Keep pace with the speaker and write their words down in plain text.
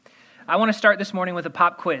I want to start this morning with a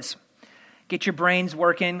pop quiz. Get your brains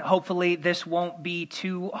working. Hopefully this won't be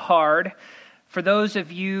too hard. For those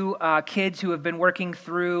of you kids who have been working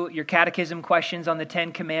through your catechism questions on the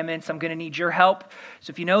Ten Commandments, I'm going to need your help.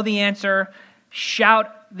 So if you know the answer,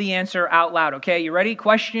 shout the answer out loud, okay? You ready?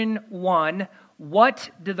 Question 1. What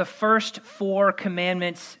do the first 4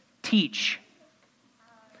 commandments teach?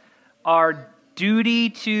 Our duty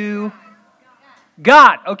to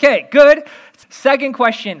God. Okay, good. Second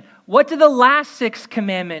question. What do the last 6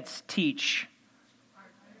 commandments teach?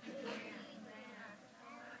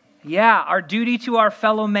 Yeah, our duty to our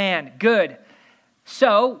fellow man. Good.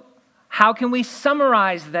 So, how can we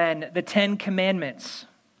summarize then the 10 commandments?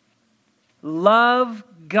 Love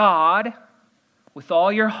God with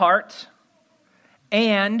all your heart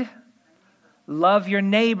and love your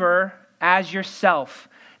neighbor as yourself.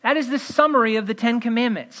 That is the summary of the 10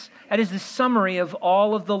 commandments. That is the summary of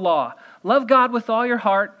all of the law. Love God with all your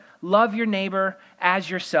heart, love your neighbor as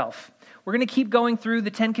yourself. We're going to keep going through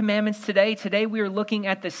the 10 commandments today. Today we are looking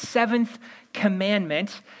at the 7th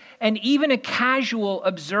commandment. And even a casual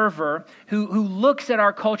observer who looks at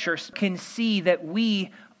our culture can see that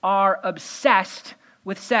we are obsessed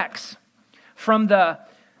with sex. From the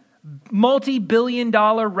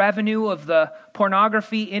multi-billion-dollar revenue of the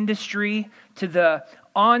pornography industry to the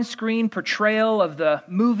on-screen portrayal of the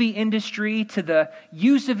movie industry to the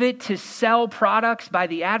use of it to sell products by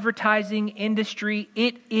the advertising industry,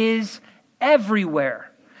 it is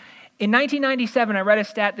everywhere. In 1997, I read a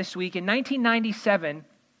stat this week. In 1997,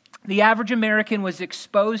 the average American was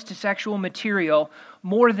exposed to sexual material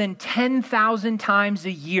more than 10,000 times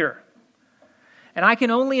a year. And I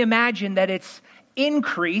can only imagine that it's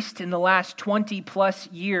increased in the last 20 plus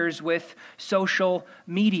years with social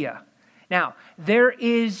media. Now, there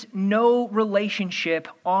is no relationship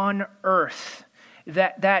on earth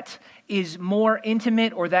that is more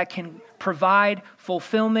intimate or that can provide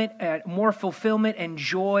fulfillment, more fulfillment and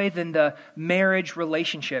joy than the marriage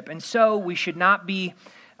relationship. And so we should not be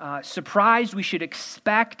surprised. We should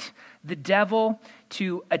expect the devil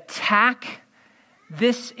to attack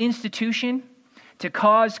this institution, to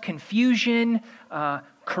cause confusion,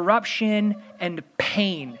 corruption, and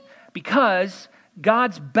pain, because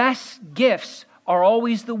God's best gifts are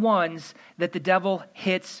always the ones that the devil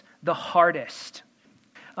hits the hardest.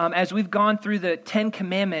 As we've gone through the 10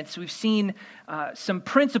 commandments, we've seen some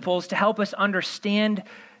principles to help us understand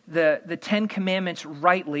the 10 commandments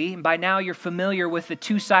rightly. And by now you're familiar with the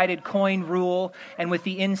two-sided coin rule and with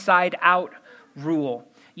the inside-out rule.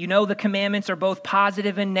 You know the commandments are both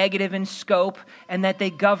positive and negative in scope, and that they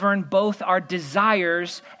govern both our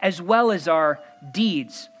desires as well as our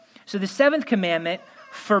deeds. So the 7th commandment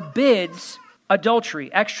forbids adultery,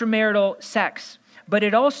 extramarital sex, but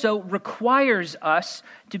it also requires us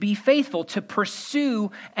to be faithful, to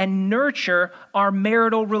pursue and nurture our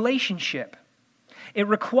marital relationship. It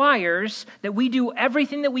requires that we do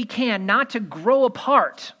everything that we can not to grow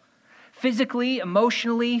apart physically,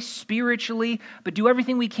 emotionally, spiritually, but do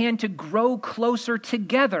everything we can to grow closer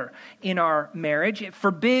together in our marriage. It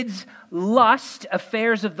forbids lust,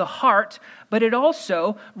 affairs of the heart, but it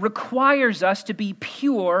also requires us to be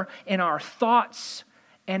pure in our thoughts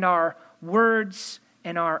and our words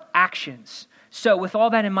and our actions. So with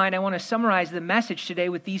all that in mind, I want to summarize the message today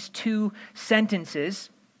with these 2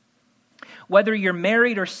 sentences. Whether you're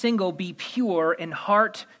married or single, be pure in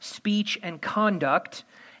heart, speech, and conduct,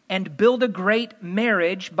 and build a great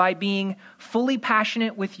marriage by being fully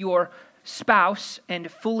passionate with your spouse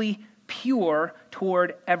and fully pure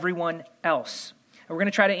toward everyone else. And we're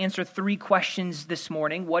going to try to answer 3 questions this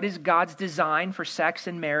morning. What is God's design for sex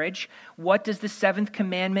and marriage? What does the 7th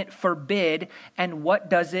commandment forbid? And what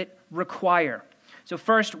does it require? So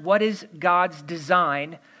first, what is God's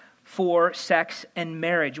design for sex and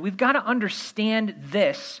marriage? We've got to understand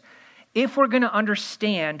this if we're going to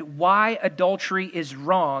understand why adultery is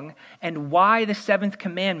wrong and why the 7th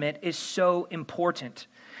commandment is so important.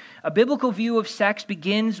 A biblical view of sex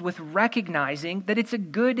begins with recognizing that it's a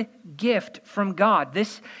good gift from God.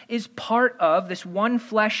 This is part of this one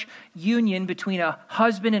flesh union between a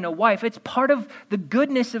husband and a wife. It's part of the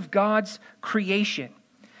goodness of God's creation.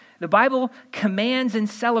 The Bible commands and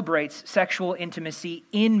celebrates sexual intimacy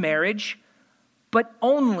in marriage, but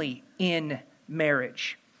only in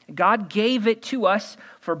marriage. God gave it to us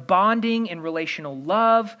for bonding and relational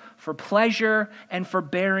love, for pleasure, and for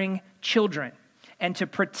bearing children. And to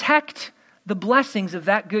protect the blessings of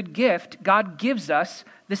that good gift, God gives us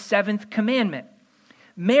the 7th commandment.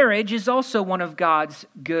 Marriage is also one of God's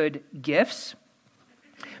good gifts.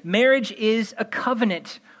 Marriage is a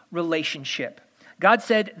covenant relationship. God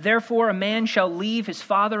said, "Therefore a man shall leave his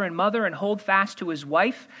father and mother and hold fast to his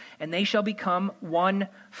wife, and they shall become one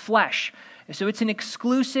flesh." And so it's an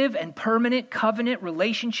exclusive and permanent covenant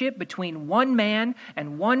relationship between one man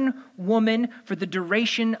and one woman for the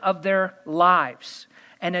duration of their lives.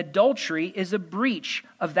 And adultery is a breach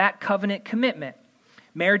of that covenant commitment.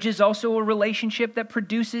 Marriage is also a relationship that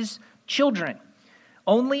produces children.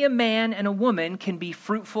 Only a man and a woman can be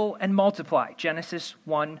fruitful and multiply. Genesis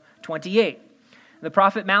 1:28. The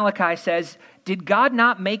prophet Malachi says, "Did God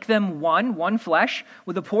not make them one flesh,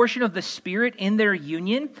 with a portion of the Spirit in their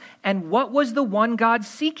union? And what was the one God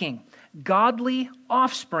seeking? Godly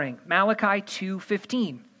offspring." Malachi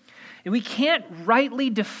 2:15. And we can't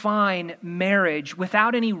rightly define marriage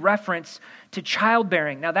without any reference to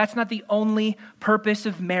childbearing. Now, that's not the only purpose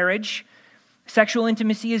of marriage. Sexual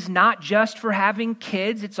intimacy is not just for having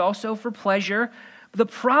kids, it's also for pleasure. The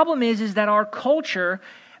problem is that our culture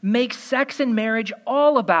makes sex and marriage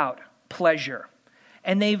all about pleasure.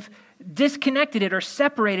 And they've disconnected it or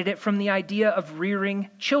separated it from the idea of rearing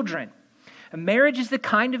children. A marriage is the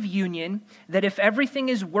kind of union that, if everything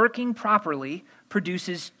is working properly,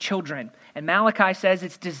 produces children. And Malachi says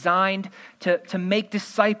it's designed to make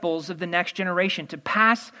disciples of the next generation, to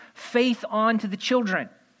pass faith on to the children.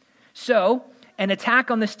 So, an attack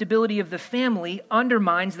on the stability of the family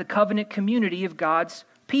undermines the covenant community of God's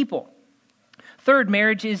people. Third,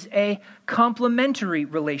 marriage is a complementary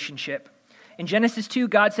relationship. In Genesis 2,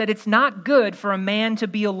 God said, "It's not good for a man to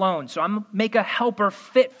be alone, so I'm going to make a helper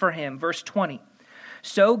fit for him." Verse 20.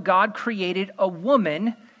 So God created a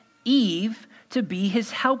woman, Eve, to be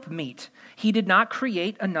his helpmeet. He did not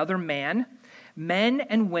create another man. Men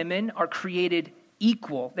and women are created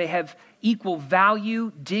equal. They have equal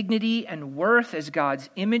value, dignity, and worth as God's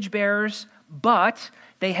image bearers, but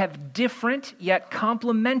they have different yet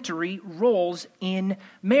complementary roles in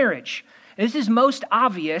marriage. And this is most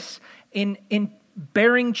obvious in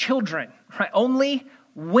bearing children. Right? Only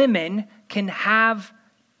women can have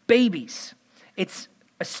babies. It's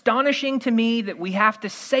astonishing to me that we have to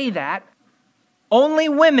say that. Only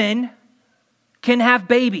women can have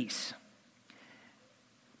babies.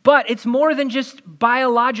 But it's more than just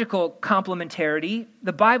biological complementarity.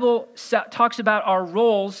 The Bible talks about our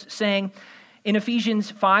roles, saying in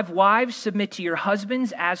Ephesians 5, "Wives, submit to your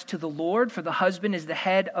husbands as to the Lord, for the husband is the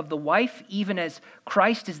head of the wife, even as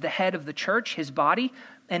Christ is the head of the church, his body,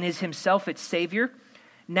 and is himself its Savior.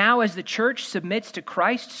 Now as the church submits to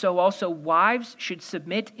Christ, so also wives should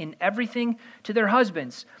submit in everything to their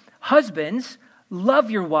husbands. Husbands,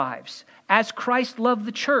 love your wives, as Christ loved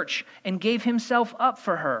the church and gave himself up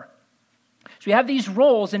for her." So we have these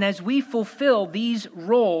roles, and as we fulfill these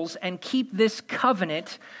roles and keep this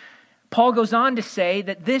covenant, Paul goes on to say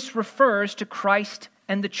that this refers to Christ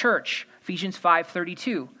and the church, Ephesians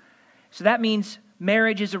 5:32. So that means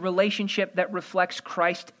marriage is a relationship that reflects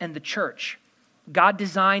Christ and the church. God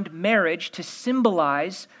designed marriage to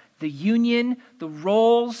symbolize the union, the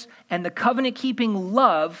roles, and the covenant-keeping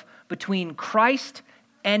love between Christ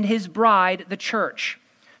and his bride, the church.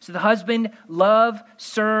 So the husband loves,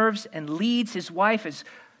 serves, and leads his wife as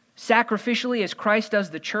sacrificially as Christ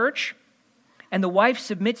does the church. And the wife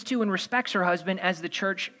submits to and respects her husband as the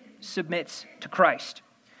church submits to Christ.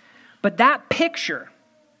 But that picture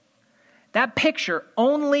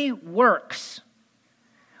only works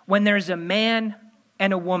when there's a man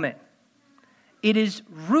and a woman. It is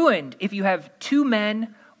ruined if you have two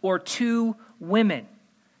men or two women.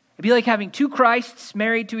 It'd be like having two Christs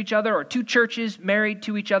married to each other or two churches married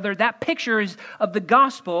to each other. That picture of the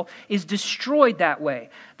gospel is destroyed that way.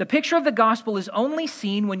 The picture of the gospel is only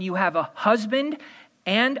seen when you have a husband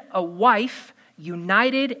and a wife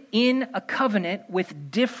united in a covenant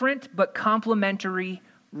with different but complementary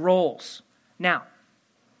roles. Now,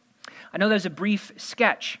 I know there's a brief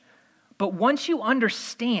sketch, but once you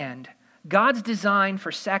understand God's design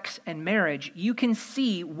for sex and marriage, you can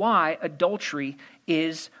see why adultery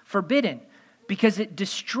is forbidden, because it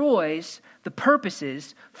destroys the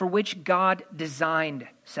purposes for which God designed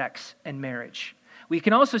sex and marriage. We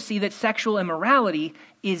can also see that sexual immorality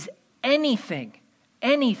is anything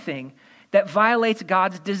that violates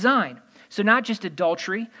God's design. So not just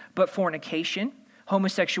adultery, but fornication,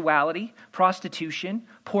 homosexuality, prostitution,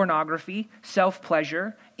 pornography,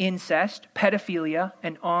 self-pleasure, incest, pedophilia,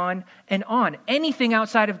 and on and on. Anything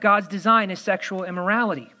outside of God's design is sexual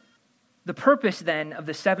immorality. The purpose then of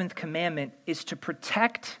the seventh commandment is to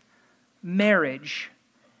protect marriage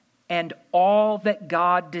and all that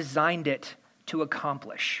God designed it to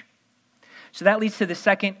accomplish. So that leads to the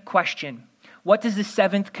second question. What does the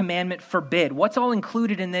seventh commandment forbid? What's all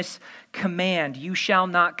included in this command? You shall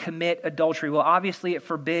not commit adultery. Well, obviously it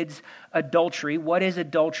forbids adultery. What is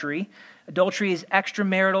adultery? Adultery is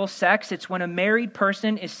extramarital sex. It's when a married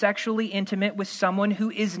person is sexually intimate with someone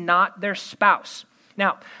who is not their spouse.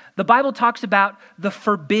 Now, the Bible talks about the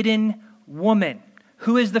forbidden woman.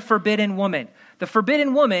 Who is the forbidden woman? The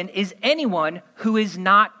forbidden woman is anyone who is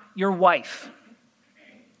not your wife.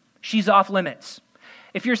 She's off limits.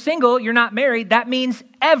 If you're single, you're not married, that means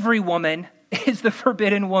every woman is the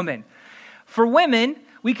forbidden woman. For women,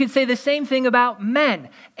 we could say the same thing about men.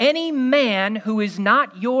 Any man who is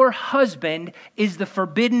not your husband is the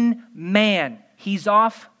forbidden man. He's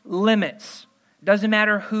off limits. Doesn't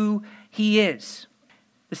matter who he is.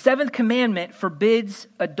 The seventh commandment forbids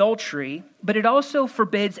adultery, but it also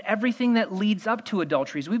forbids everything that leads up to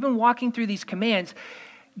adultery. As we've been walking through these commands,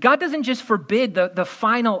 God doesn't just forbid the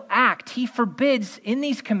final act. He forbids in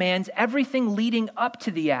these commands everything leading up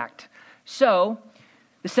to the act. So,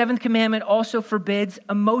 the seventh commandment also forbids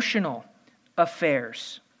emotional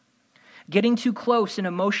affairs. Getting too close and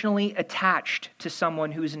emotionally attached to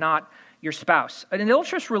someone who's not your spouse. An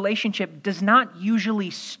adulterous relationship does not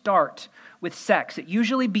usually start with sex. It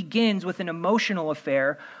usually begins with an emotional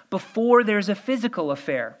affair before there's a physical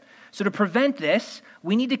affair. So to prevent this,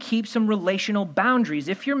 we need to keep some relational boundaries.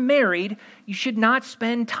 If you're married, you should not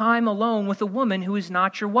spend time alone with a woman who is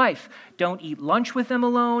not your wife. Don't eat lunch with them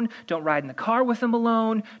alone. Don't ride in the car with them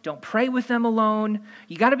alone. Don't pray with them alone.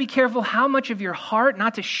 You got to be careful how much of your heart,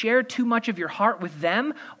 not to share too much of your heart with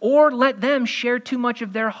them, or let them share too much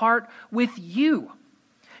of their heart with you.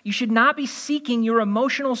 You should not be seeking your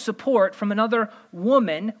emotional support from another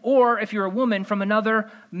woman, or if you're a woman, from another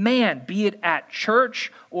man, be it at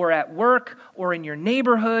church or at work or in your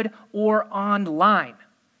neighborhood or online.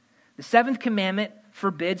 The seventh commandment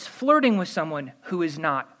forbids flirting with someone who is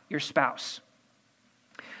not your spouse.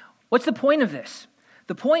 What's the point of this?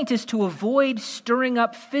 The point is to avoid stirring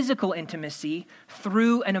up physical intimacy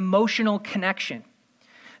through an emotional connection.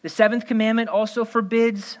 The seventh commandment also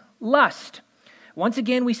forbids lust. Once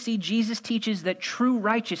again, we see Jesus teaches that true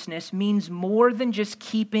righteousness means more than just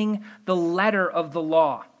keeping the letter of the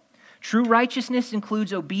law. True righteousness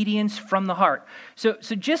includes obedience from the heart. So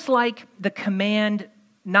just like the command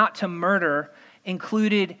not to murder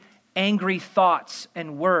included angry thoughts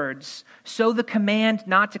and words, so the command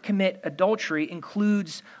not to commit adultery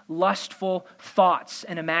includes lustful thoughts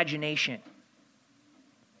and imagination.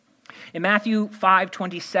 In Matthew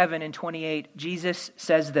 5:27 and 28, Jesus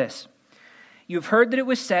says this, "You have heard that it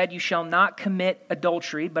was said, 'You shall not commit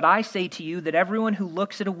adultery,' but I say to you that everyone who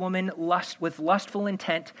looks at a woman with lustful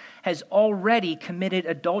intent has already committed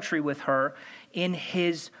adultery with her in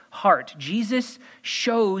his heart." Jesus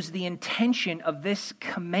shows the intention of this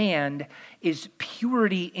command is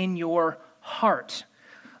purity in your heart.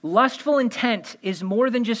 Lustful intent is more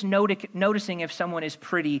than just noticing if someone is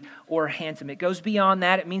pretty or handsome. It goes beyond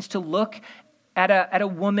that. It means to look at a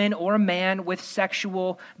woman or a man with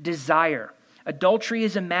sexual desire. Adultery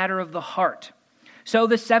is a matter of the heart. So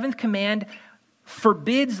the seventh command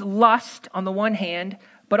forbids lust on the one hand,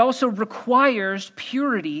 but also requires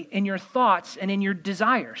purity in your thoughts and in your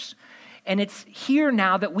desires. And it's here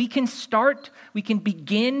now that we can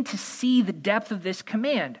begin to see the depth of this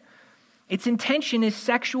command. Its intention is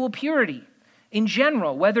sexual purity in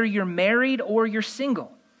general, whether you're married or you're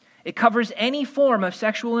single. It covers any form of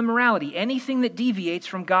sexual immorality, anything that deviates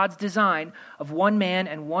from God's design of one man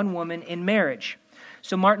and one woman in marriage.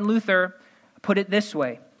 So Martin Luther put it this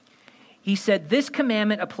way. He said, "This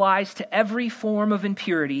commandment applies to every form of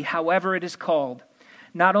impurity, however it is called.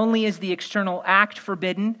 Not only is the external act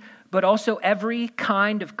forbidden, but also every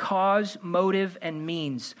kind of cause, motive, and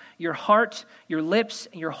means. Your heart, your lips,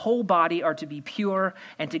 and your whole body are to be pure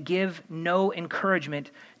and to give no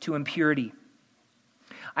encouragement to impurity."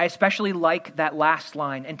 I especially like that last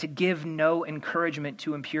line, and to give no encouragement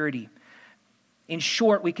to impurity. In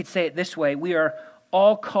short, we could say it this way: we are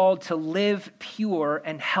all called to live pure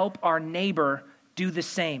and help our neighbor do the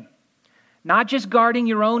same. Not just guarding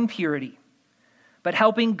your own purity, but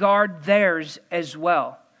helping guard theirs as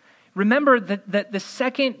well. Remember that the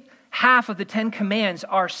second half of the Ten Commands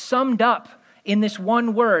are summed up in this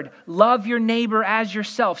one word: love your neighbor as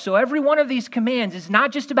yourself. So every one of these commands is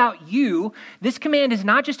not just about you. This command is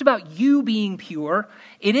not just about you being pure.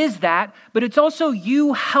 It is that, but it's also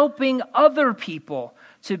you helping other people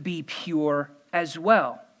to be pure as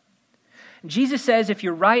well. Jesus says if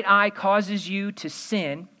your right eye causes you to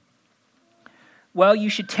sin, well, you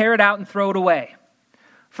should tear it out and throw it away.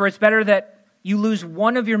 For it's better that you lose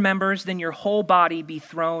one of your members than your whole body be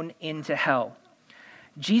thrown into hell.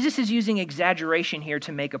 Jesus is using exaggeration here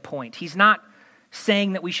to make a point. He's not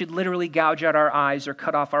saying that we should literally gouge out our eyes or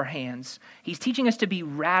cut off our hands. He's teaching us to be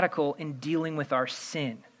radical in dealing with our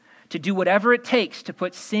sin, to do whatever it takes to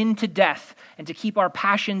put sin to death and to keep our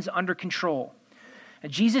passions under control.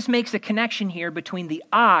 And Jesus makes a connection here between the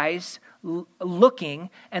eyes looking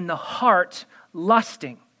and the heart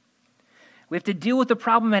lusting. We have to deal with the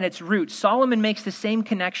problem at its root. Solomon makes the same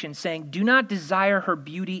connection, saying, do not desire her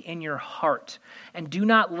beauty in your heart, and do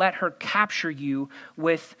not let her capture you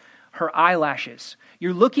with her eyelashes.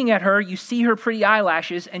 You're looking at her, you see her pretty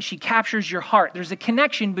eyelashes, and she captures your heart. There's a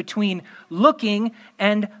connection between looking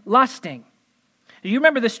and lusting. Do you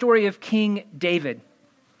remember the story of King David?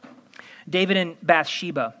 David and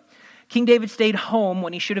Bathsheba. King David stayed home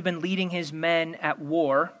when he should have been leading his men at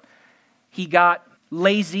war. He got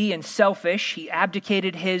lazy and selfish. He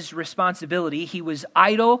abdicated his responsibility. He was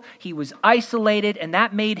idle. He was isolated, and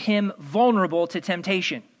that made him vulnerable to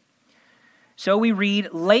temptation. So we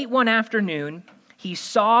read, late one afternoon, he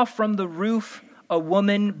saw from the roof a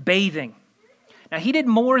woman bathing. Now, he did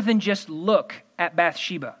more than just look at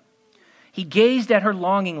Bathsheba. He gazed at her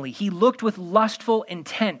longingly. He looked with lustful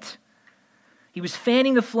intent. He was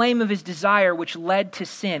fanning the flame of his desire, which led to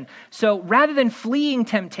sin. So rather than fleeing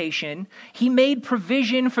temptation, he made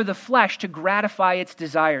provision for the flesh to gratify its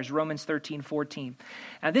desires, Romans 13:14.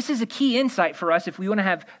 Now this is a key insight for us if we want to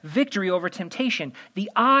have victory over temptation. The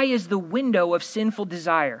eye is the window of sinful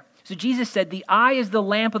desire. So Jesus said, the eye is the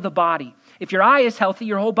lamp of the body. If your eye is healthy,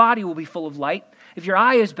 your whole body will be full of light. If your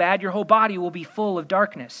eye is bad, your whole body will be full of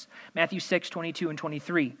darkness. Matthew 6:22 and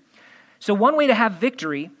 23. So one way to have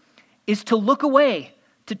victory is to look away,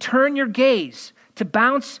 to turn your gaze, to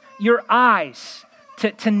bounce your eyes,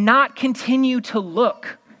 to not continue to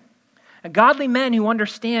look. And godly men who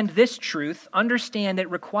understand this truth understand it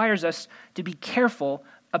requires us to be careful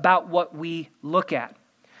about what we look at.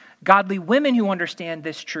 Godly women who understand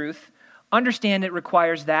this truth understand it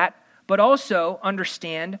requires that, but also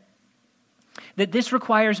understand that this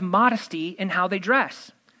requires modesty in how they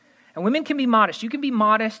dress. And women can be modest. You can be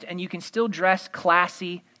modest and you can still dress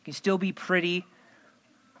classy. You can still be pretty.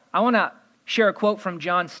 I want to share a quote from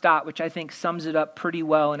John Stott, which I think sums it up pretty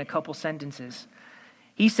well in a couple sentences.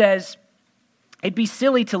 He says, it'd be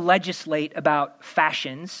silly to legislate about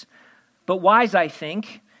fashions, but wise, I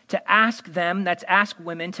think, to ask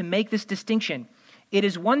women to make this distinction. It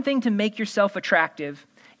is one thing to make yourself attractive.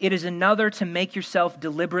 It is another to make yourself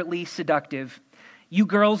deliberately seductive. You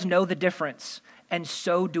girls know the difference, and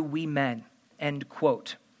so do we men. End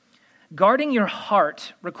quote. Guarding your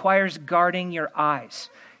heart requires guarding your eyes.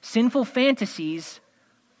 Sinful fantasies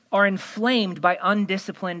are inflamed by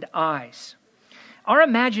undisciplined eyes. Our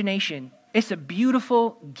imagination is a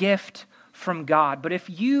beautiful gift from God, but if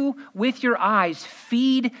you, with your eyes,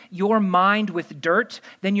 feed your mind with dirt,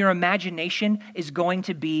 then your imagination is going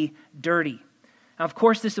to be dirty. Now, of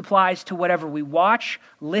course, this applies to whatever we watch,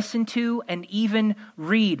 listen to, and even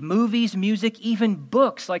read. Movies, music, even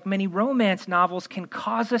books, like many romance novels, can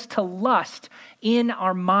cause us to lust in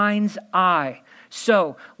our mind's eye.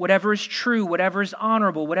 So, whatever is true, whatever is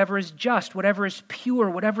honorable, whatever is just, whatever is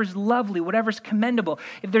pure, whatever is lovely, whatever is commendable,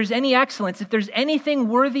 if there's any excellence, if there's anything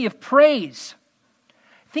worthy of praise,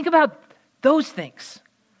 think about those things.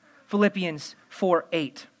 Philippians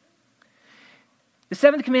 4:8. The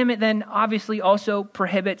seventh commandment then obviously also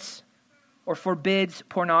prohibits or forbids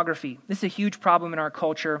pornography. This is a huge problem in our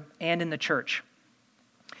culture and in the church.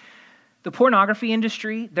 The pornography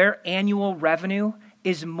industry, their annual revenue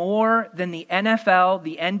is more than the NFL,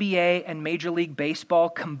 the NBA, and Major League Baseball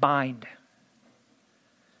combined.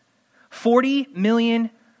 40 million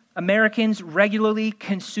Americans regularly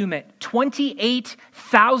consume it.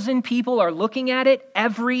 28,000 people are looking at it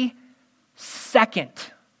every second.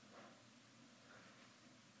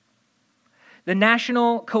 The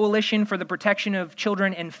National Coalition for the Protection of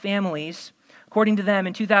Children and Families, according to them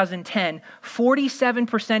in 2010,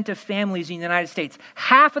 47% of families in the United States,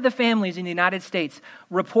 half of the families in the United States,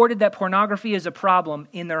 reported that pornography is a problem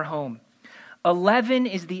in their home. 11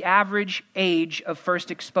 is the average age of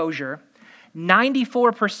first exposure.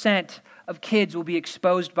 94% of kids will be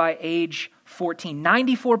exposed by age 14.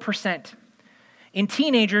 94%. In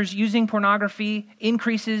teenagers, using pornography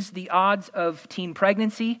increases the odds of teen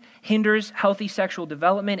pregnancy, hinders healthy sexual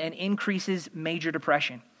development, and increases major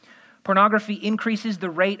depression. Pornography increases the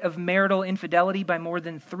rate of marital infidelity by more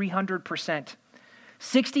than 300%.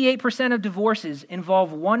 68% of divorces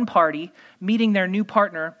involve one party meeting their new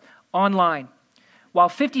partner online, while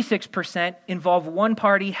 56% involve one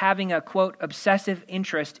party having a, quote, obsessive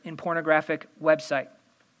interest in pornographic website.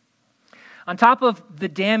 On top of the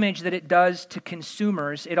damage that it does to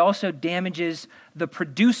consumers, it also damages the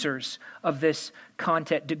producers of this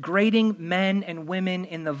content, degrading men and women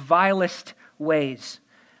in the vilest ways.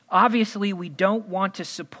 Obviously, we don't want to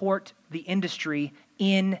support the industry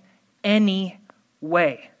in any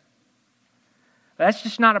way. That's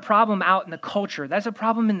just not a problem out in the culture. That's a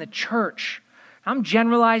problem in the church. I'm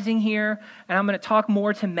generalizing here, and I'm going to talk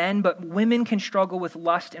more to men, but women can struggle with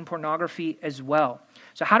lust and pornography as well.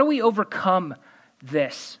 So how do we overcome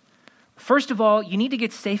this? First of all, you need to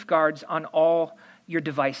get safeguards on all your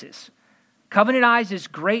devices. Covenant Eyes is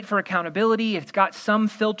great for accountability. It's got some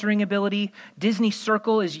filtering ability. Disney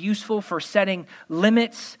Circle is useful for setting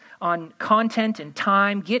limits on content and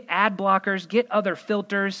time. Get ad blockers, get other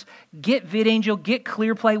filters, get VidAngel, get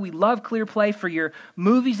ClearPlay. We love ClearPlay for your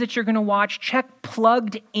movies that you're going to watch. Check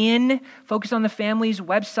Plugged In, Focus on the Family's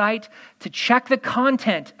website, to check the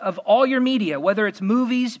content of all your media, whether it's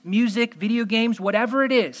movies, music, video games, whatever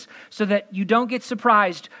it is, so that you don't get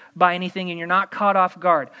surprised by anything and you're not caught off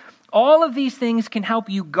guard. All of these things can help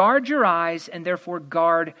you guard your eyes and therefore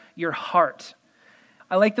guard your heart.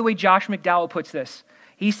 I like the way Josh McDowell puts this.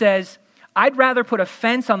 He says, I'd rather put a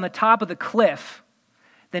fence on the top of the cliff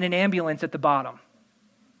than an ambulance at the bottom.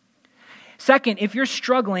 Second, if you're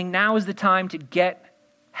struggling, now is the time to get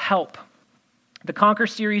help. The Conquer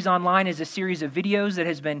series online is a series of videos that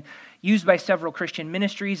has been used by several Christian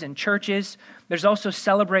ministries and churches. There's also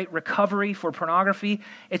Celebrate Recovery for Pornography.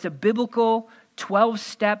 It's a biblical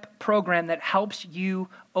 12-step program that helps you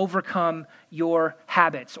overcome your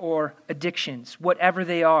habits or addictions, whatever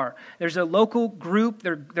they are. There's a local group.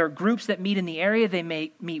 There are groups that meet in the area. They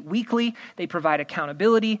may meet weekly. They provide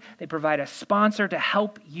accountability. They provide a sponsor to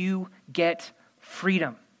help you get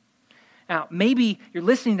freedom. Now, maybe you're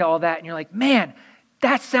listening to all that and you're like, man,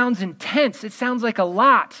 that sounds intense. It sounds like a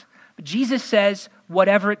lot. But Jesus says,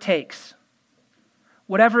 whatever it takes.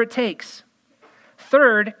 Whatever it takes.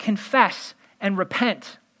 Third, confess and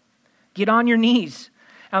repent. Get on your knees.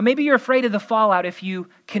 Now, maybe you're afraid of the fallout if you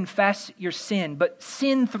confess your sin, but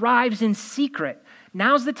sin thrives in secret.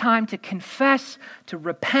 Now's the time to confess, to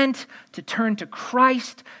repent, to turn to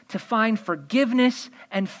Christ, to find forgiveness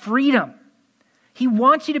and freedom. He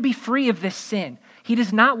wants you to be free of this sin. He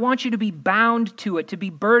does not want you to be bound to it, to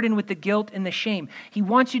be burdened with the guilt and the shame. He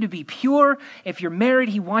wants you to be pure. If you're married,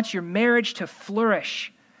 he wants your marriage to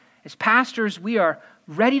flourish. As pastors, we are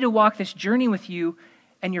ready to walk this journey with you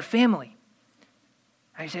and your family.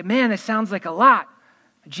 And you say, man, this sounds like a lot.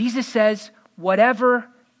 Jesus says, whatever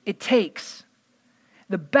it takes.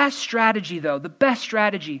 The best strategy, though,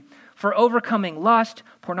 for overcoming lust,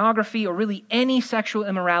 pornography, or really any sexual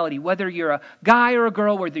immorality, whether you're a guy or a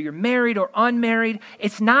girl, whether you're married or unmarried,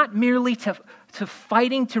 it's not merely to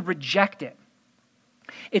fighting to reject it.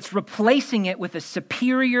 It's replacing it with a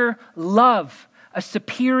superior love, a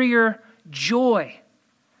superior joy.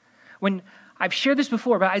 When I've shared this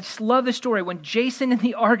before, but I just love this story. When Jason and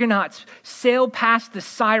the Argonauts sail past the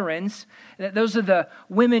sirens, those are the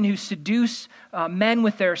women who seduce men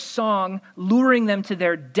with their song, luring them to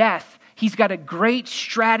their death. He's got a great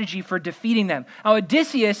strategy for defeating them. Now,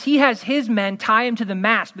 Odysseus, he has his men tie him to the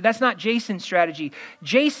mast, but that's not Jason's strategy.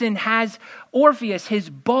 Jason has Orpheus,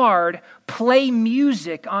 his bard, play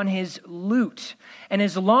music on his lute. And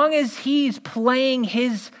as long as he's playing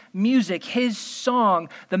his music, his song,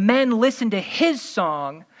 the men listen to his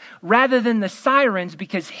song rather than the sirens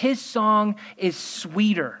because his song is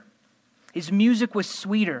sweeter. His music was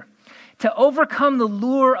sweeter. To overcome the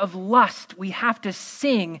lure of lust, we have to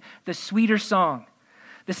sing the sweeter song.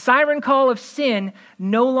 The siren call of sin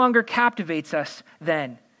no longer captivates us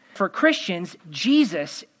then. For Christians,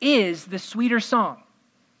 Jesus is the sweeter song.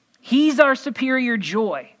 He's our superior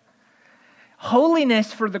joy.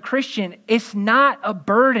 Holiness for the Christian is not a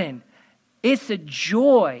burden. It's a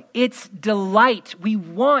joy. It's delight. We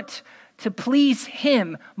want to please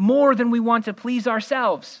him more than we want to please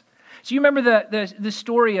ourselves. So you remember the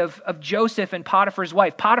story of Joseph and Potiphar's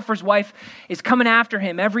wife. Potiphar's wife is coming after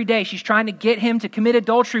him every day. She's trying to get him to commit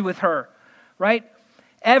adultery with her, right?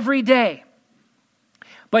 Every day.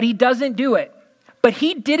 But he doesn't do it. But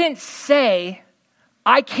he didn't say,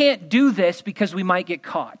 I can't do this because we might get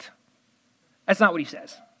caught. That's not what he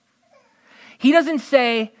says. He doesn't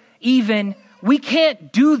say even, we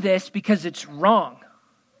can't do this because it's wrong.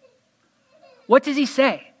 What does he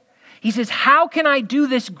say? He says, how can I do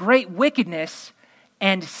this great wickedness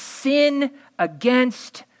and sin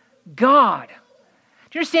against God?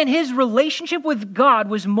 Do you understand? His relationship with God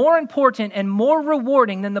was more important and more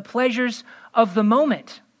rewarding than the pleasures of the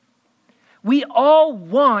moment. We all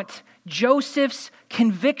want Joseph's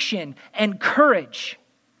conviction and courage.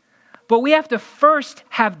 But we have to first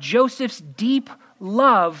have Joseph's deep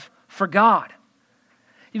love for God.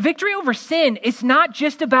 Victory over sin is not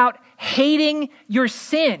just about hating your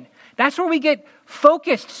sin. That's where we get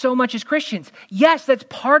focused so much as Christians. Yes, that's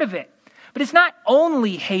part of it. But it's not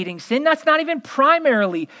only hating sin. That's not even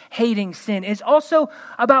primarily hating sin. It's also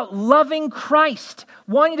about loving Christ,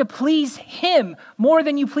 wanting to please Him more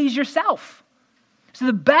than you please yourself. So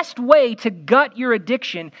the best way to gut your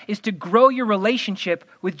addiction is to grow your relationship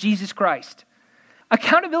with Jesus Christ.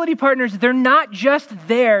 Accountability partners, they're not just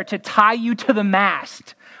there to tie you to the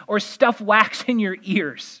mast or stuff wax in your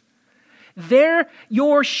ears. They're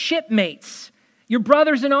your shipmates, your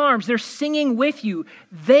brothers in arms. They're singing with you.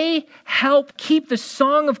 They help keep the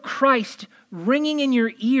song of Christ ringing in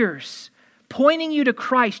your ears, pointing you to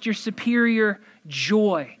Christ, your superior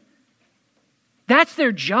joy. That's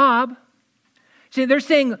their job. See, they're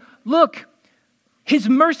saying, look, His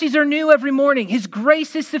mercies are new every morning. His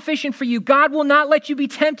grace is sufficient for you. God will not let you be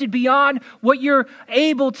tempted beyond what you're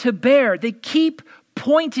able to bear. They keep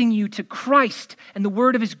pointing you to Christ and the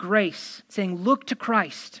word of His grace, saying, look to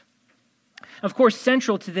Christ. Of course,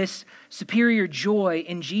 central to this superior joy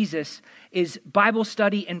in Jesus is Bible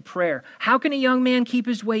study and prayer. How can a young man keep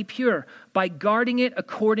his way pure? By guarding it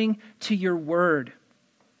according to your word.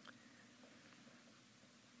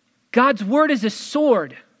 God's word is a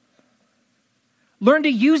sword. Learn to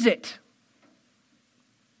use it.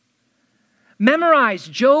 Memorize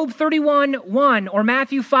Job 31:1 or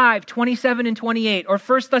Matthew 5:27 and 28 or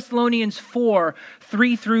 1 Thessalonians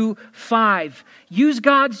 4:3 through 5. Use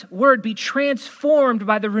God's word. Be transformed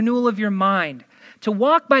by the renewal of your mind. To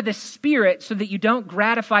walk by the Spirit so that you don't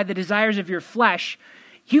gratify the desires of your flesh,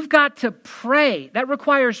 you've got to pray. That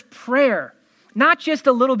requires prayer. Not just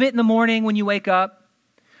a little bit in the morning when you wake up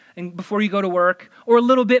and before you go to work, or a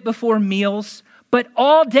little bit before meals, but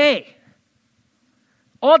all day.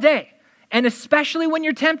 All day. And especially when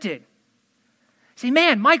you're tempted. Say,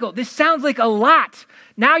 man, Michael, this sounds like a lot.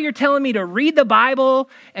 Now you're telling me to read the Bible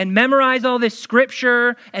and memorize all this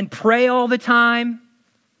scripture and pray all the time.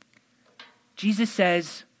 Jesus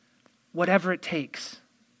says, whatever it takes.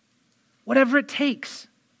 Whatever it takes.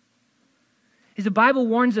 As the Bible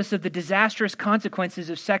warns us of the disastrous consequences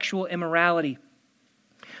of sexual immorality.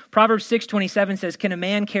 Proverbs 6:27 says, can a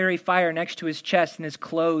man carry fire next to his chest and his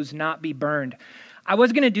clothes not be burned? I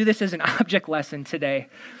was going to do this as an object lesson today.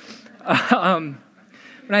 But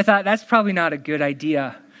I thought that's probably not a good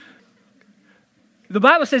idea. The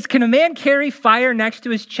Bible says, can a man carry fire next to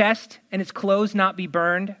his chest and his clothes not be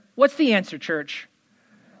burned? What's the answer, church?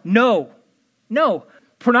 No. No.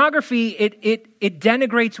 Pornography, it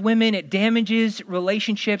denigrates women, it damages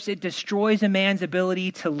relationships, it destroys a man's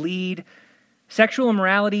ability to lead. Sexual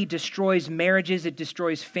immorality destroys marriages, it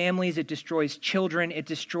destroys families, it destroys children, it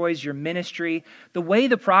destroys your ministry. The way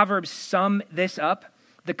the Proverbs sum this up,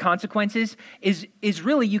 the consequences, is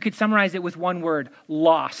really, you could summarize it with one word: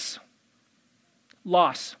 loss.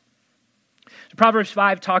 Loss. So Proverbs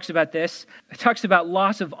 5 talks about this. It talks about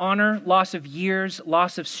loss of honor, loss of years,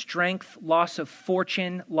 loss of strength, loss of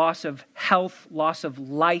fortune, loss of health, loss of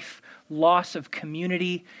life, loss of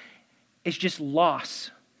community. It's just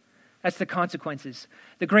loss. That's the consequences.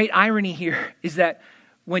 The great irony here is that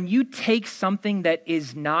when you take something that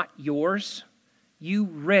is not yours, you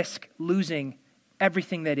risk losing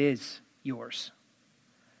everything that is yours.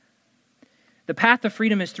 The path to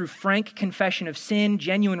freedom is through frank confession of sin,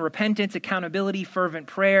 genuine repentance, accountability, fervent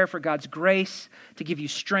prayer for God's grace to give you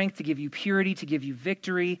strength, to give you purity, to give you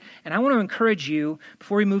victory. And I want to encourage you,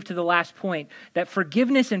 before we move to the last point, that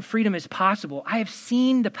forgiveness and freedom is possible. I have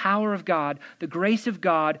seen the power of God, the grace of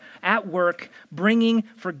God at work, bringing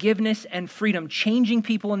forgiveness and freedom, changing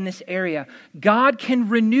people in this area. God can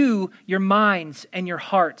renew your minds and your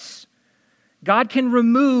hearts. God can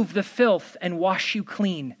remove the filth and wash you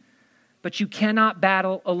clean. But you cannot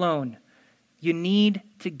battle alone. You need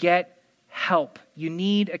to get help. You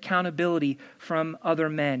need accountability from other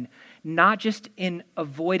men, not just in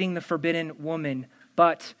avoiding the forbidden woman,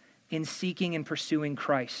 but in seeking and pursuing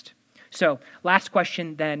Christ. So, last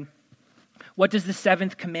question then. What does the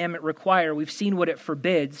seventh commandment require? We've seen what it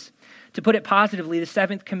forbids. To put it positively, the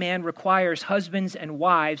seventh command requires husbands and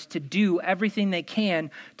wives to do everything they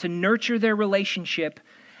can to nurture their relationship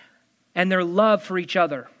and their love for each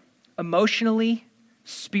other. Emotionally,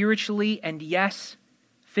 spiritually, and yes,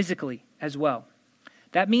 physically as well.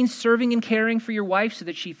 That means serving and caring for your wife so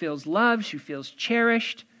that she feels loved, she feels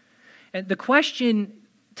cherished. And the question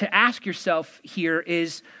to ask yourself here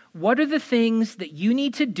is, what are the things that you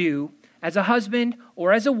need to do as a husband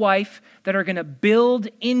or as a wife that are going to build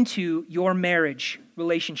into your marriage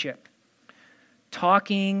relationship?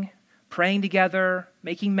 Talking, praying together,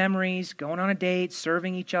 making memories, going on a date,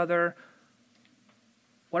 serving each other.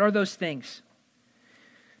 What are those things?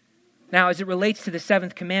 Now, as it relates to the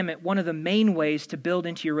seventh commandment, one of the main ways to build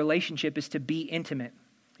into your relationship is to be intimate.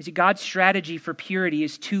 You see, God's strategy for purity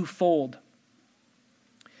is twofold.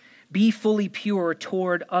 Be fully pure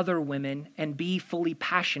toward other women and be fully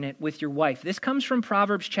passionate with your wife. This comes from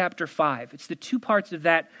Proverbs chapter 5. It's the two parts of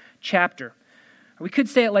that chapter. We could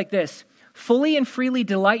say it like this: fully and freely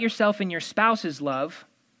delight yourself in your spouse's love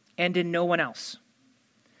and in no one else.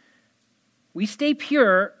 We stay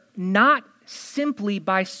pure not simply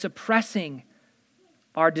by suppressing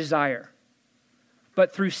our desire,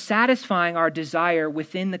 but through satisfying our desire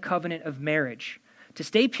within the covenant of marriage. To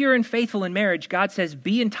stay pure and faithful in marriage, God says,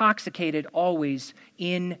 be intoxicated always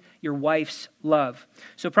in your wife's love.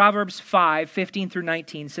 So Proverbs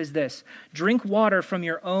 5:15-19 says this: drink water from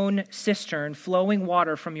your own cistern, flowing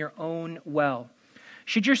water from your own well.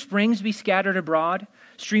 Should your springs be scattered abroad,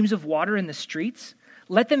 streams of water in the streets?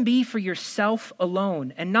 Let them be for yourself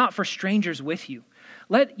alone and not for strangers with you.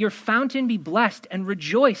 Let your fountain be blessed and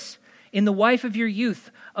rejoice in the wife of your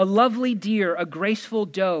youth, a lovely deer, a graceful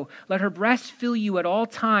doe. Let her breast fill you at all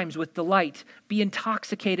times with delight. Be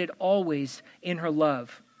intoxicated always in her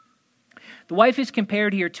love. The wife is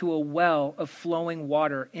compared here to a well of flowing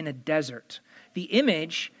water in a desert. The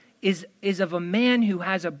image is of a man who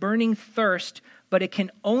has a burning thirst, but it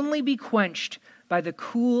can only be quenched by the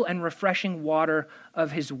cool and refreshing water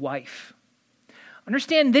of his wife.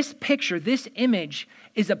 Understand, this picture, this image,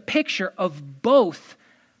 is a picture of both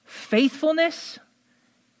faithfulness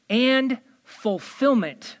and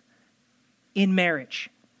fulfillment in marriage.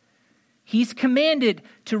 He's commanded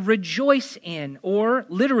to rejoice in, or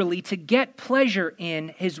literally to get pleasure in,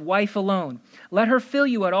 his wife alone. Let her fill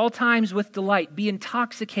you at all times with delight. Be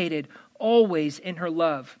intoxicated always in her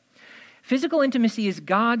love. Physical intimacy is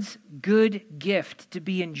God's good gift to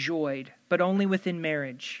be enjoyed, but only within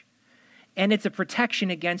marriage. And it's a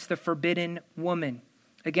protection against the forbidden woman,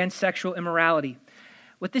 against sexual immorality.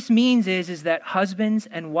 What this means is that husbands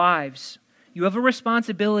and wives, you have a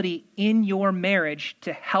responsibility in your marriage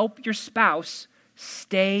to help your spouse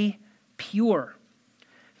stay pure.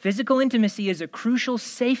 Physical intimacy is a crucial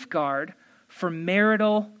safeguard for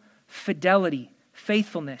marital fidelity,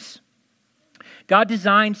 faithfulness. God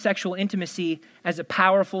designed sexual intimacy as a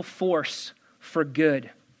powerful force for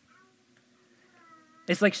good.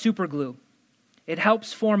 It's like super glue. It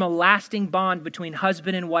helps form a lasting bond between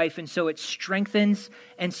husband and wife, and so it strengthens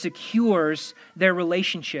and secures their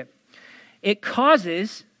relationship. It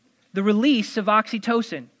causes the release of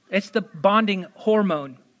oxytocin. It's the bonding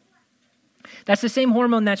hormone. That's the same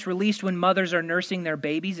hormone that's released when mothers are nursing their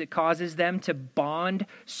babies. It causes them to bond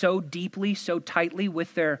so deeply, so tightly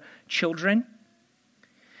with their children.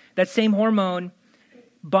 That same hormone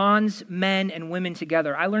bonds men and women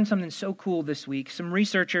together. I learned something so cool this week. Some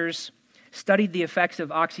researchers studied the effects of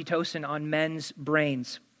oxytocin on men's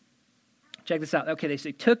brains. Check this out. Okay,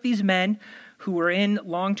 they took these men who were in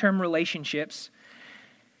long-term relationships,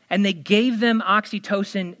 and they gave them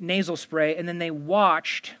oxytocin nasal spray, and then they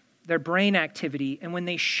watched their brain activity. And when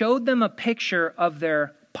they showed them a picture of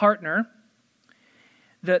their partner,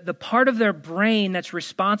 the part of their brain that's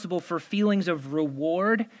responsible for feelings of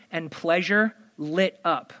reward and pleasure lit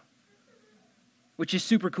up, which is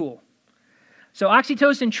super cool. So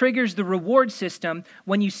oxytocin triggers the reward system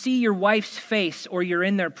when you see your wife's face or you're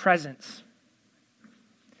in their presence.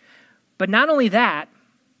 But not only that,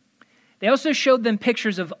 they also showed them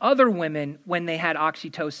pictures of other women when they had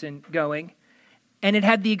oxytocin going, and it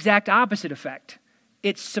had the exact opposite effect.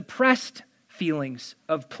 It suppressed feelings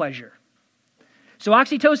of pleasure. So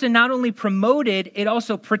oxytocin not only promoted, it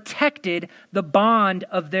also protected the bond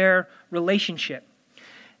of their relationship.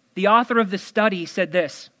 The author of the study said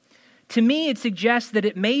this: to me, it suggests that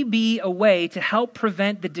it may be a way to help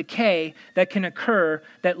prevent the decay that can occur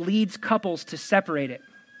that leads couples to separate it.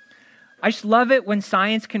 I just love it when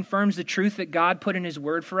science confirms the truth that God put in his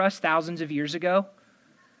word for us thousands of years ago.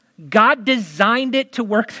 God designed it to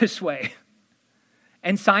work this way.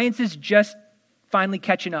 And science is just finally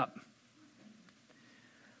catching up.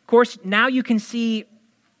 Of course, now you can see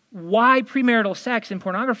why premarital sex and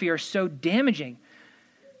pornography are so damaging.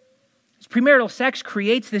 Premarital sex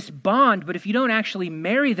creates this bond, but if you don't actually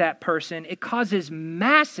marry that person, it causes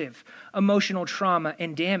massive emotional trauma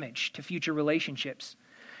and damage to future relationships.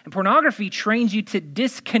 And pornography trains you to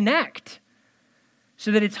disconnect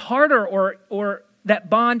so that it's harder or that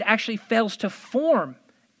bond actually fails to form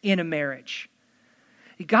in a marriage.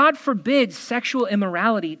 God forbids sexual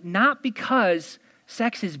immorality not because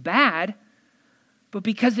sex is bad, but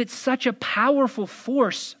because it's such a powerful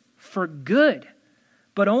force for good,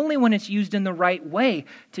 but only when it's used in the right way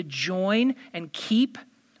to join and keep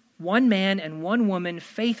one man and one woman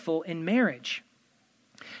faithful in marriage.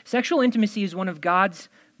 Sexual intimacy is one of God's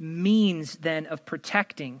means then of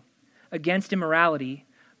protecting against immorality,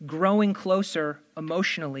 growing closer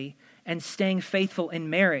emotionally, and staying faithful in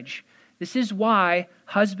marriage. This is why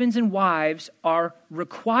husbands and wives are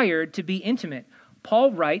required to be intimate.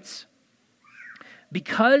 Paul writes,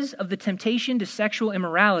 because of the temptation to sexual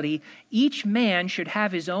immorality, each man should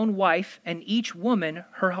have his own wife and each woman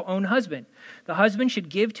her own husband. The husband should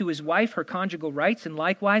give to his wife her conjugal rights and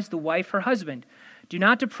likewise the wife her husband. Do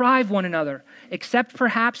not deprive one another, except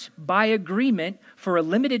perhaps by agreement for a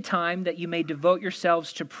limited time that you may devote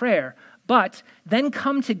yourselves to prayer. But then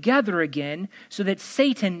come together again so that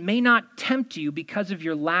Satan may not tempt you because of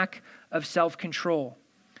your lack of self-control.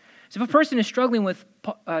 So if a person is struggling with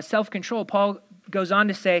self-control, Paul goes on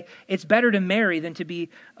to say, it's better to marry than to be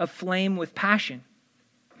aflame with passion.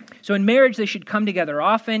 So in marriage, they should come together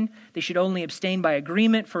often. They should only abstain by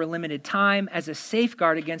agreement for a limited time as a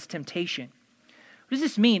safeguard against temptation. What does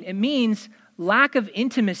this mean? It means lack of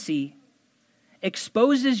intimacy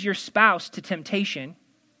exposes your spouse to temptation,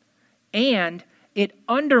 and it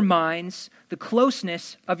undermines the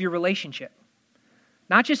closeness of your relationship.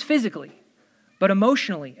 Not just physically, but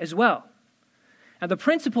emotionally as well. Now, the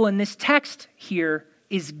principle in this text here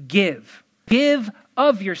is give. Give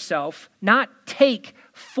of yourself, not take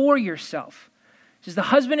for yourself. It says the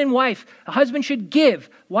husband and wife, a husband should give,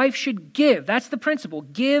 wife should give. That's the principle.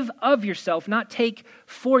 Give of yourself, not take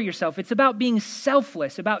for yourself. It's about being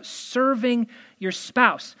selfless, about serving your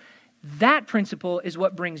spouse. That principle is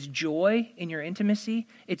what brings joy in your intimacy.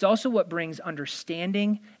 It's also what brings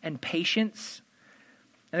understanding and patience.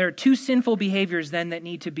 And there are two sinful behaviors then that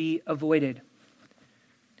need to be avoided.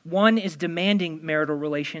 One is demanding marital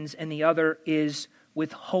relations, and the other is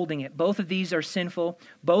withholding it. Both of these are sinful.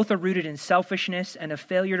 Both are rooted in selfishness and a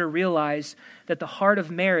failure to realize that the heart of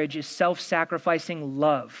marriage is self-sacrificing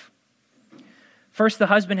love. First, the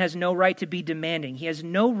husband has no right to be demanding. He has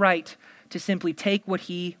no right to simply take what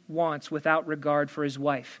he wants without regard for his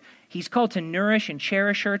wife. He's called to nourish and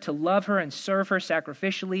cherish her, to love her and serve her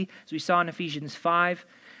sacrificially, as we saw in Ephesians 5.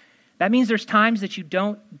 That means there's times that you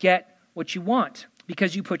don't get what you want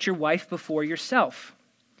because you put your wife before yourself.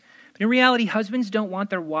 But in reality, husbands don't want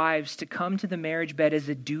their wives to come to the marriage bed as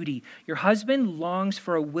a duty. Your husband longs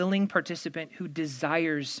for a willing participant who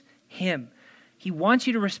desires him. He wants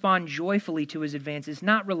you to respond joyfully to his advances,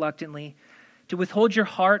 not reluctantly. To withhold your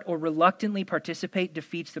heart or reluctantly participate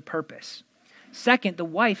defeats the purpose. Second, the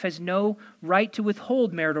wife has no right to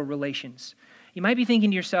withhold marital relations. You might be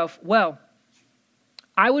thinking to yourself, well,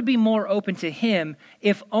 I would be more open to him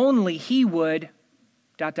if only he would ...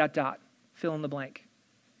 fill in the blank.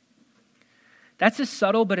 That's a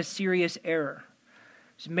subtle but a serious error.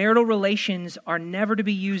 Marital relations are never to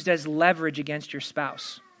be used as leverage against your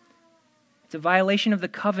spouse. It's a violation of the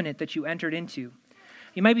covenant that you entered into.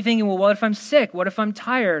 You might be thinking, well, what if I'm sick? What if I'm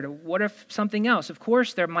tired? What if something else? Of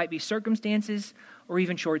course, there might be circumstances or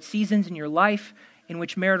even short seasons in your life in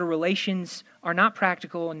which marital relations are not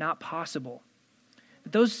practical and not possible.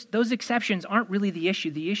 But those exceptions aren't really the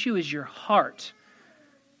issue. The issue is your heart.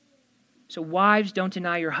 So wives, don't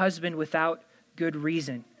deny your husband without good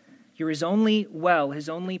reason. You're his only well, his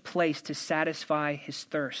only place to satisfy his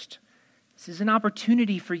thirst. This is an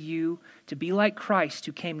opportunity for you to be like Christ,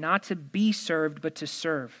 who came not to be served, but to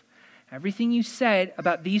serve. Everything you said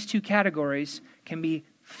about these two categories can be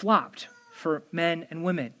flopped for men and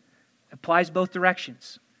women. It applies both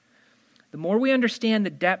directions. The more we understand the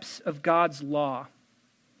depths of God's law,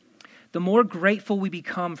 the more grateful we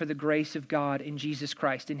become for the grace of God in Jesus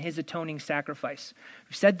Christ, in his atoning sacrifice.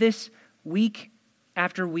 We've said this week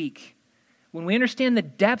after week. When we understand the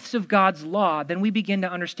depths of God's law, then we begin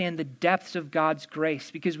to understand the depths of God's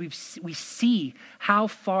grace because we see how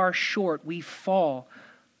far short we fall.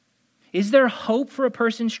 Is there hope for a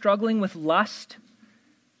person struggling with lust?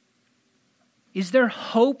 Is there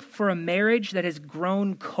hope for a marriage that has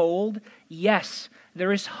grown cold? Yes,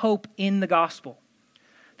 there is hope in the gospel.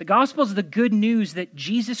 The gospel is the good news that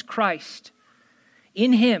Jesus Christ,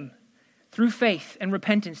 in him, through faith and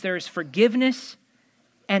repentance, there is forgiveness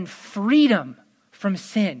and freedom from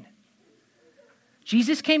sin.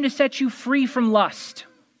 Jesus came to set you free from lust.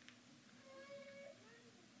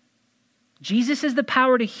 Jesus has the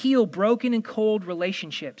power to heal broken and cold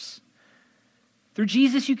relationships. Through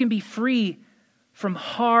Jesus, you can be free from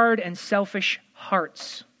hard and selfish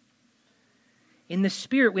hearts. In the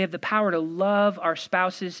Spirit, we have the power to love our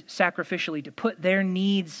spouses sacrificially, to put their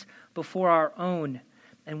needs before our own.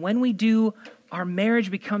 And when we do, our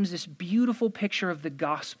marriage becomes this beautiful picture of the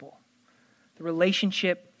gospel the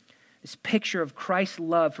relationship, this picture of Christ's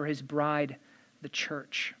love for his bride, the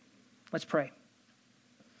church. Let's pray.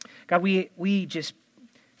 God, we just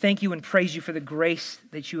thank you and praise you for the grace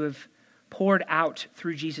that you have poured out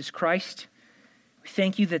through Jesus Christ. We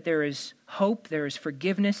thank you that there is hope, there is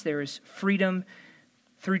forgiveness, there is freedom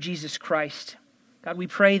through Jesus Christ. God, we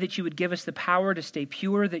pray that you would give us the power to stay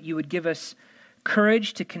pure, that you would give us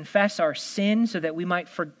courage to confess our sin so that we might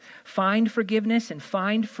find forgiveness and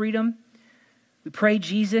find freedom. We pray,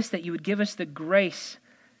 Jesus, that you would give us the grace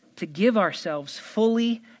to give ourselves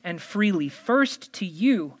fully and freely, first to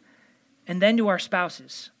you and then to our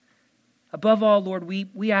spouses. Above all, Lord,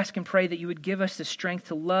 we ask and pray that you would give us the strength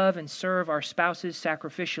to love and serve our spouses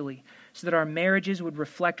sacrificially so that our marriages would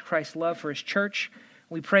reflect Christ's love for his church.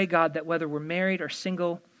 We pray, God, that whether we're married or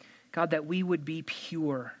single, God, that we would be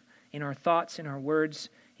pure in our thoughts, in our words,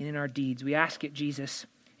 and in our deeds. We ask it, Jesus,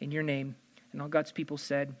 in your name. And all God's people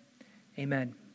said, amen.